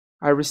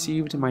I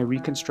received my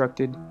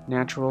reconstructed,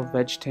 natural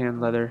veg tan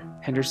leather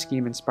Hender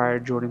Scheme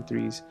inspired Jordan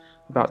 3s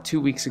about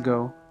 2 weeks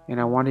ago, and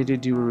I wanted to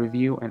do a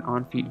review and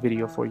on-feet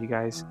video for you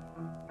guys.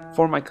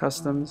 For my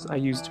customs, I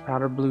used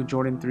powder blue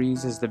Jordan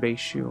 3s as the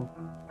base shoe.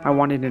 I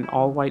wanted an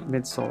all-white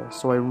midsole,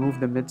 so I removed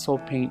the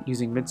midsole paint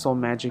using Midsole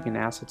Magic and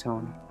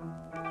acetone.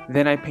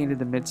 Then I painted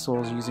the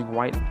midsoles using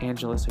white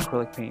Angelus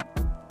acrylic paint.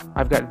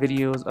 I've got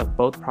videos of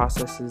both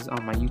processes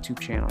on my YouTube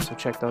channel, so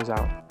check those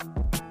out.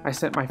 I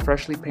sent my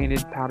freshly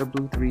painted powder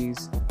blue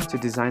 3s to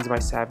Designs by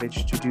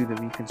Savage to do the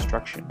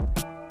reconstruction.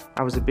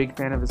 I was a big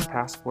fan of his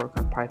past work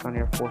on Python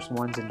Air Force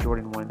 1s and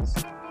Jordan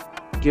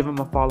 1s. Give him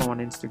a follow on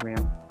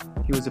Instagram.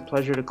 He was a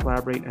pleasure to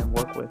collaborate and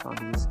work with on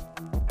these.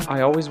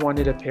 I always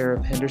wanted a pair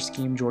of Hender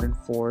Scheme Jordan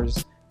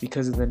 4s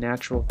because of the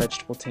natural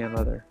vegetable tan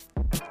leather.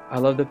 I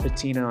love the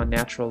patina on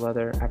natural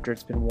leather after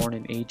it's been worn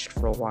and aged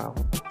for a while.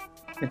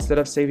 Instead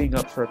of saving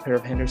up for a pair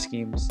of Hender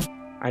Schemes,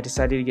 I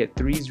decided to get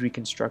 3s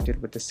reconstructed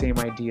with the same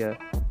idea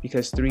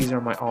because 3s are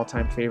my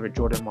all-time favorite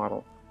Jordan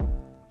model.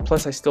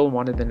 Plus, I still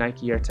wanted the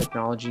Nike Air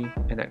technology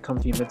and that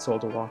comfy midsole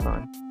to walk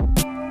on.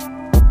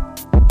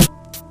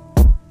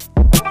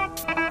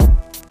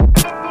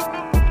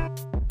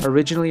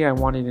 Originally, I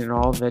wanted an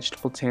all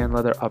vegetable tan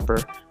leather upper,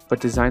 but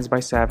Designs by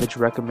Savage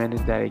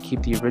recommended that I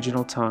keep the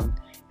original tongue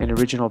and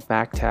original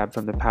back tab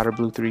from the powder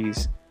blue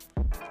 3s.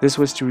 This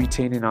was to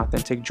retain an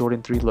authentic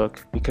Jordan 3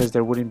 look because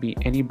there wouldn't be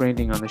any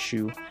branding on the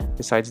shoe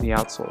besides the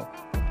outsole.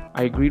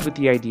 I agreed with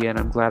the idea and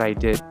I'm glad I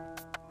did.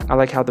 I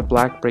like how the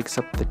black breaks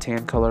up the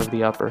tan color of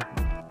the upper.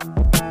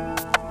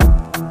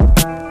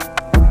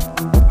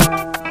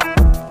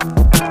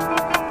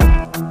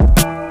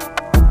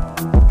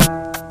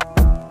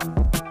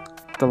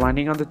 The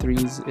lining on the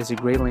 3s is a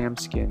gray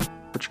lambskin,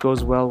 which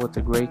goes well with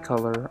the gray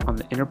color on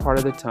the inner part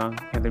of the tongue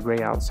and the gray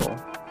outsole.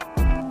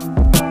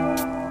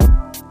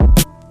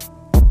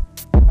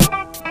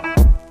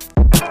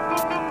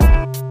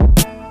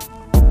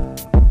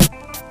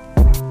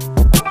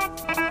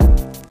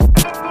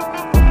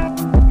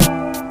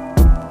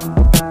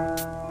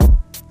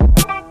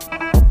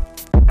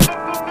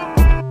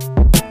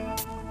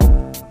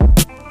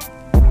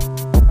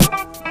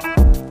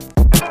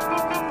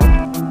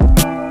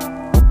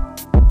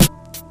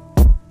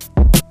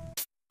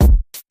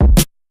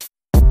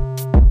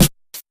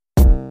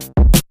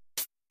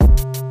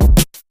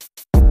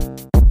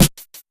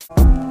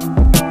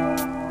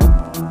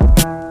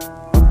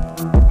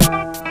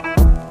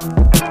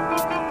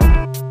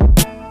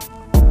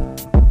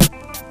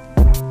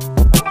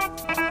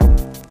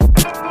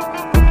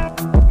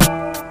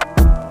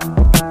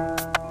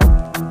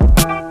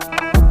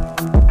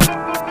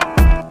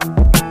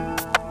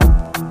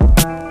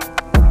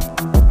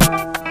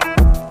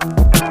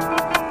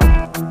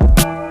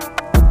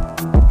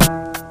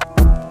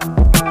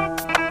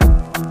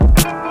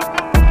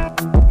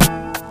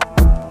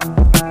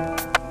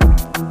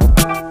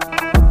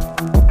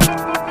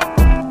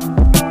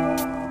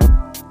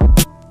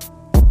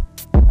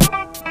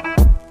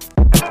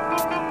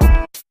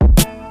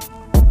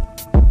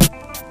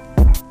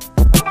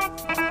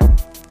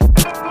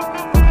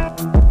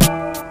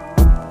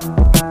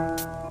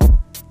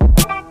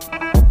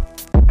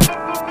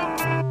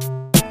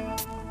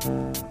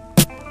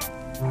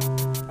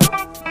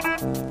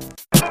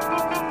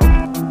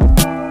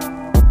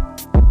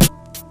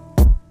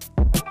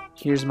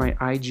 Here's my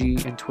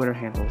IG and Twitter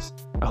handles.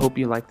 I hope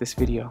you like this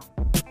video.